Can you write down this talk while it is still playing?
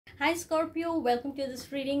Hi Scorpio, welcome to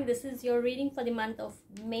this reading. This is your reading for the month of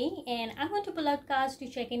May, and I'm going to pull out cards to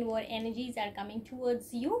check in what energies are coming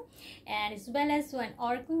towards you, and as well as an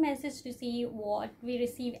oracle message to see what we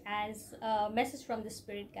receive as a message from the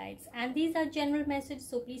spirit guides. And these are general messages,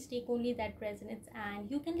 so please take only that resonates,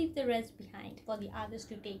 and you can leave the rest behind for the others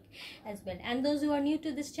to take as well. And those who are new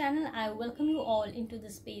to this channel, I welcome you all into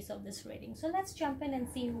the space of this reading. So let's jump in and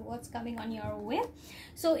see what's coming on your way.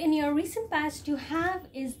 So in your recent past, you have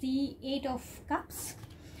is the 8 of Cups,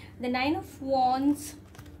 the 9 of Wands,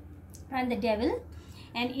 and the Devil.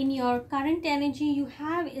 And in your current energy, you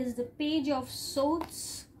have is the Page of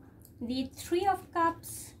Swords, the 3 of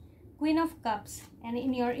Cups, Queen of Cups. And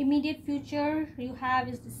in your immediate future, you have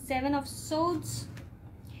is the 7 of Swords,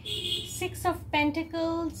 6 of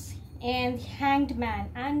Pentacles, and the Hanged Man.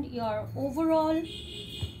 And your overall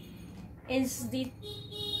is the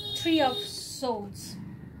 3 of Swords.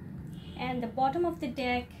 And the bottom of the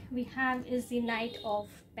deck we have is the Knight of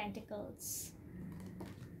Pentacles.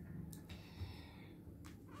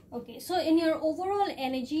 Okay, so in your overall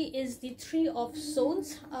energy is the 3 of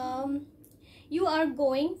Swords. You are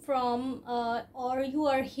going from or you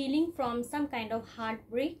are healing from some kind of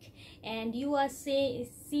heartbreak, and you are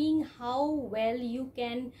seeing how well you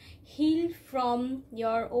can heal from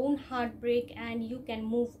your own heartbreak and you can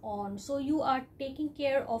move on. So you are taking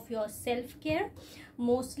care of your self-care,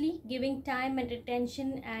 mostly giving time and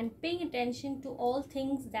attention and paying attention to all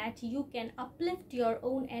things that you can uplift your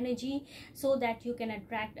own energy so that you can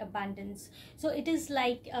attract abundance. So it is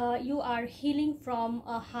like you are healing from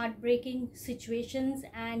heartbreaking situations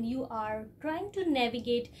and you are trying to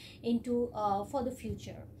navigate into for the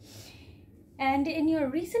future. And in your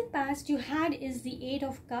recent past, you had is the 8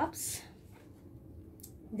 of Cups,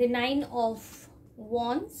 the 9 of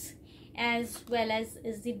Wands, as well as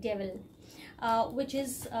is the Devil, which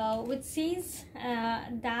says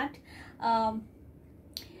that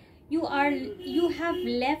you have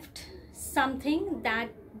left something that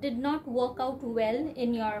did not work out well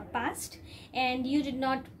in your past, and you did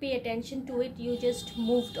not pay attention to it. You just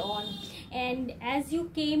moved on, and as you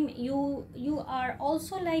came, you are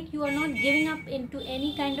also like you are not giving up into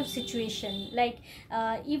any kind of situation. Like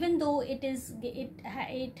even though it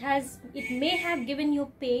may have given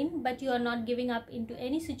you pain, but you are not giving up into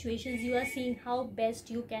any situations. You are seeing how best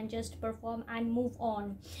you can just perform and move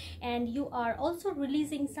on, and you are also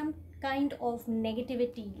releasing some kind of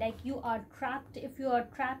negativity, like you are trapped. If you are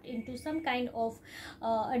trapped into some kind of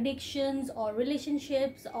addictions or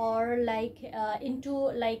relationships, or like into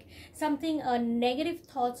like something negative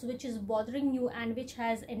thoughts which is bothering you and which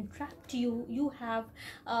has entrapped you, you have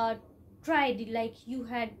tried, like you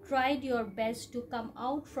had tried your best to come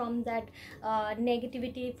out from that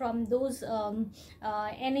negativity, from those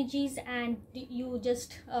energies, and you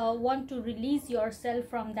just want to release yourself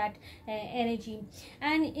from that energy.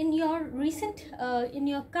 And in your recent in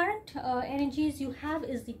your current energies, you have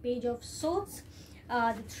is the Page of Swords,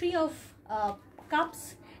 the 3 of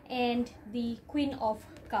Cups, and the Queen of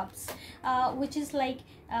Cups, which is like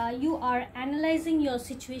you are analyzing your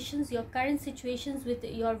situations, your current situations, with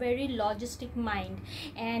your very logistic mind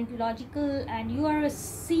and logical, and you are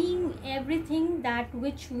seeing everything that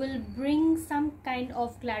which will bring some kind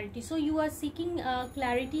of clarity. So you are seeking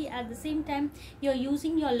clarity. At the same time, you're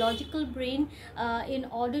using your logical brain in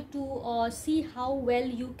order to see how well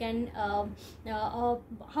you can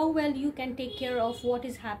take care of what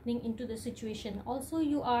is happening into the situation. Also,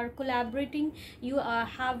 you are collaborating, you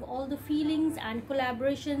have all the feelings and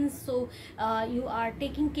collaborations. So you are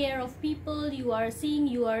taking care of people, you are seeing,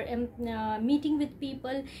 you are meeting with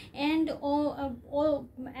people, and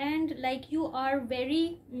and like you are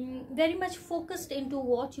very much focused into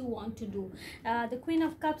what you want to do. The Queen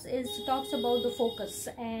of Cups talks about the focus,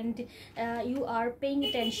 and you are paying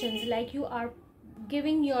attention, like you are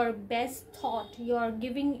giving your best thought, you're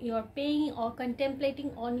paying or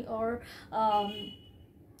contemplating on your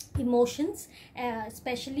emotions,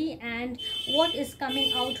 especially, and what is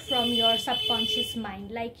coming out from your subconscious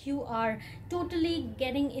mind. Like you are totally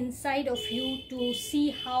getting inside of you to see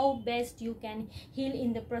how best you can heal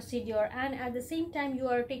in the procedure, and at the same time you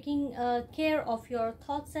are taking care of your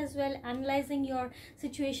thoughts as well, analyzing your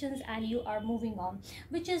situations, and you are moving on,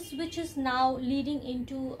 which is now leading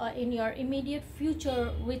into in your immediate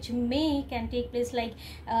future, which can take place, like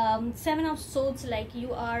 7 of Swords, like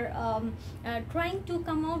you are trying to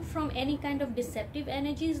come out from any kind of deceptive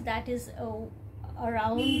energies that is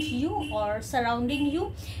around you or surrounding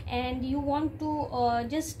you, and you want to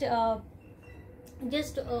just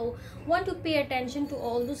want to pay attention to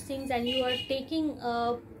all those things, and you are taking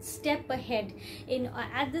step ahead. In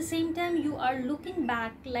at the same time you are looking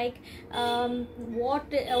back, like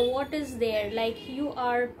what is there, like you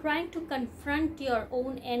are trying to confront your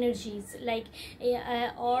own energies, like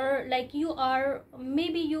or like you are,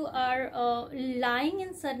 maybe you are lying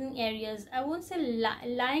in certain areas. I won't say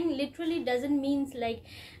lying literally doesn't means like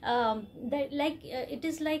that, like it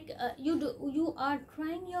is like you are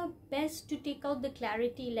trying your best to take out the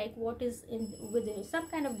clarity, like what is in with you. Some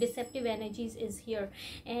kind of deceptive energies is here,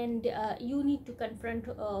 and you need to confront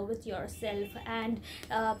with yourself, and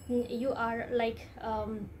you are like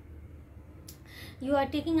you are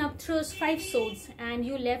taking up those 5 souls, and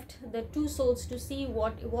you left the 2 souls to see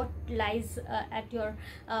what lies at your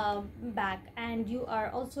back. And you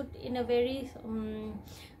are also in a very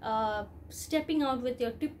stepping out with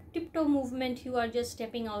your tiptoe movement. You are just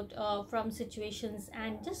stepping out from situations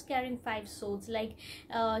and just carrying 5 souls, like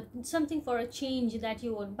something for a change that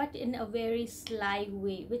you want, but in a very sly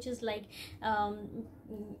way, which is like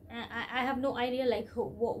I have no idea like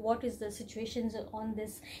what is the situations on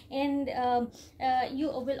this. And you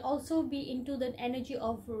will also be into the energy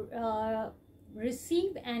of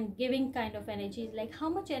receive and giving kind of energies, like how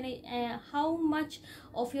much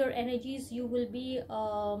of your energies you will be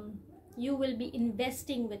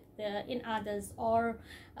investing with in others, or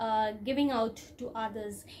giving out to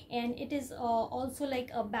others. And it is also like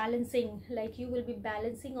a balancing, like you will be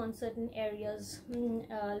balancing on certain areas,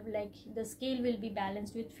 like the scale will be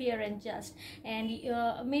balanced with fear and just. And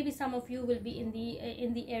maybe some of you will be in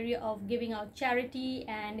the area of giving out charity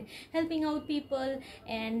and helping out people,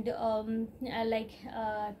 and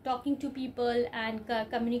talking to people and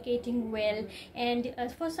communicating well. And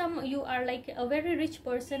for some, you are like a very rich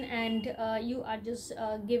person, and you are just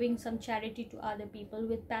giving some charity to other people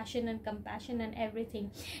with passion and compassion and everything.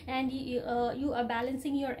 And you are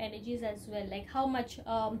balancing your energies as well, like how much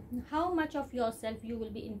of yourself you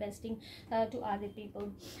will be investing to other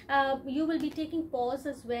people. You will be taking pause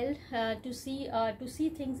as well to see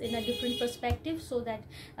things in a different perspective, so that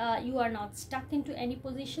you are not stuck into any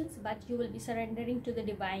positions, but you will be surrendering to the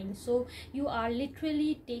divine. So you are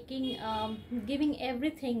literally taking giving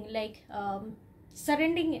everything, like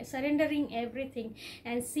surrendering everything,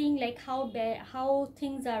 and seeing like how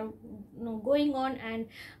things are going on, and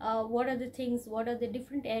what are the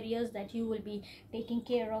different areas that you will be taking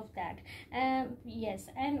care of that. Yes.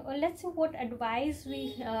 And let's see what advice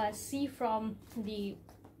we see from the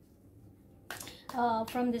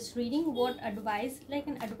from this reading. What advice, like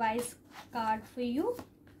an advice card for you.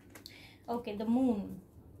 Okay, the moon.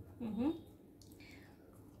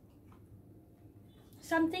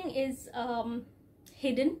 Something is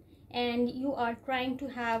hidden, and you are trying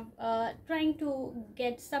to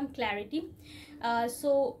get some clarity.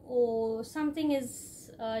 Something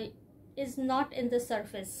is not in the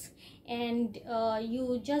surface, and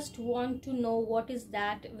you just want to know what is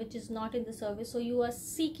that which is not in the surface. So you are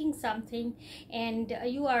seeking something, and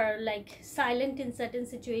you are like silent in certain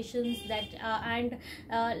situations, that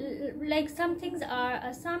like some things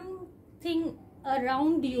are something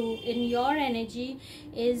around you in your energy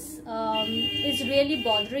is really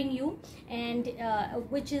bothering you, and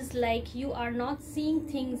which is like you are not seeing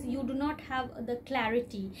things, you do not have the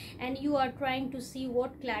clarity, and you are trying to see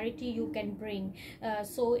what clarity you can bring.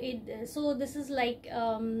 So this is like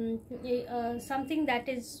something that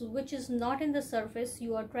is which is not in the surface.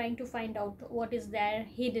 You are trying to find out what is there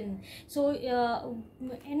hidden. So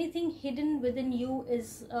anything hidden within you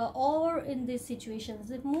is or in these situations.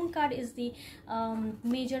 The moon card is the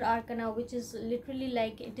major arcana, which is literally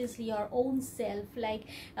like it is your own self, like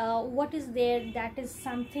what is there, that is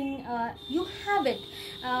something you have it,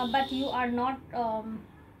 but you are not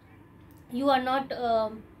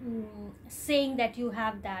saying that you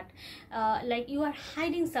have that, like you are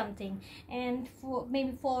hiding something. And for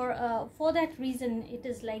that reason, it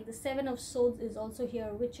is like the 7 of swords is also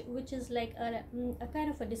here, which is like a kind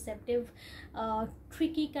of a deceptive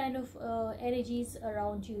tricky kind of energies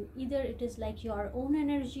around you. Either it is like your own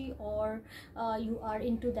energy, or you are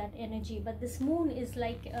into that energy. But this moon is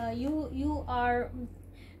like you are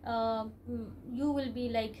you will be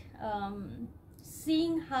like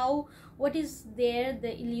seeing what is there,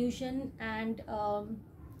 the illusion, and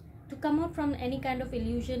to come out from any kind of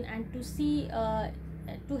illusion, and to see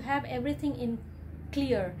to have everything in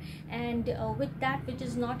clear, and with that which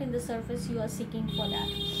is not in the surface, you are seeking for that.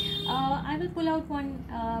 I will pull out one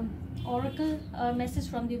oracle message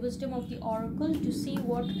from the wisdom of the oracle, to see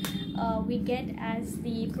what we get as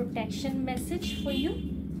the protection message for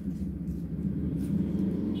you.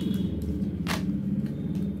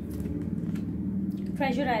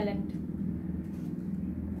 Treasure Island.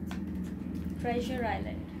 Treasure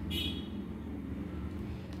Island.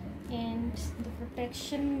 And the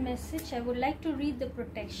protection message, I would like to read the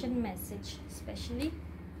protection message especially.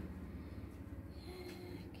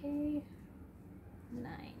 Okay,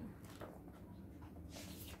 9.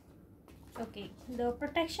 Okay, the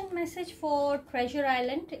protection message for Treasure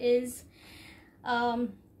Island is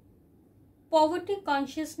poverty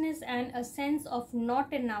consciousness and a sense of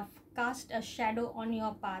not enough cast a shadow on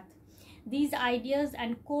your path. These ideas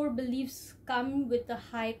and core beliefs come with a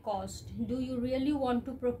high cost. Do you really want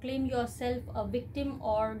to proclaim yourself a victim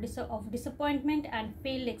of disappointment and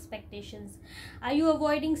failed expectations? Are you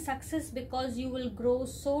avoiding success because you will grow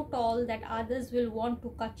so tall that others will want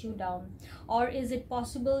to cut you down? Or is it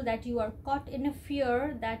possible that you are caught in a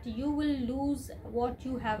fear that you will lose what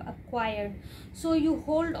you have acquired, so you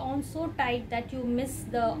hold on so tight that you miss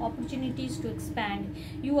the opportunities to expand?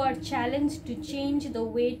 You are challenged to change the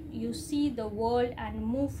way you see the world and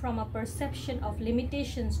move from a perception of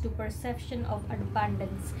limitations to perception of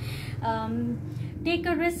abundance. Take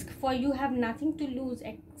a risk, for you have nothing to lose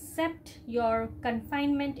except your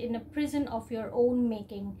confinement in a prison of your own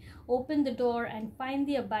making. Open the door and find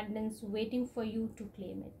the abundance waiting for you to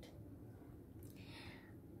claim it.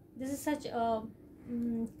 This is such a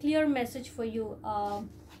clear message for you,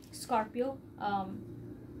 Scorpio.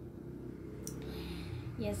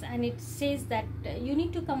 Yes, and it says that you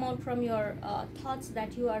need to come out from your thoughts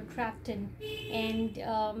that you are trapped in,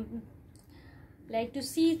 and like to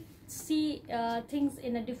see things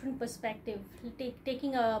in a different perspective,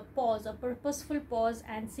 taking a pause, a purposeful pause,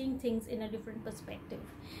 and seeing things in a different perspective.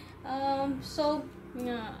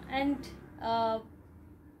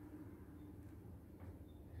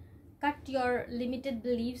 Cut your limited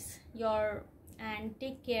beliefs, and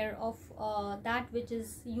take care of that which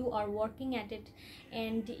is you are working at it,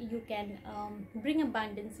 and you can bring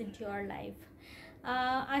abundance into your life.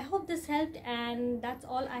 I hope this helped, and that's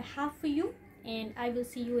all I have for you, and I will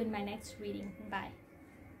see you in my next reading. Bye.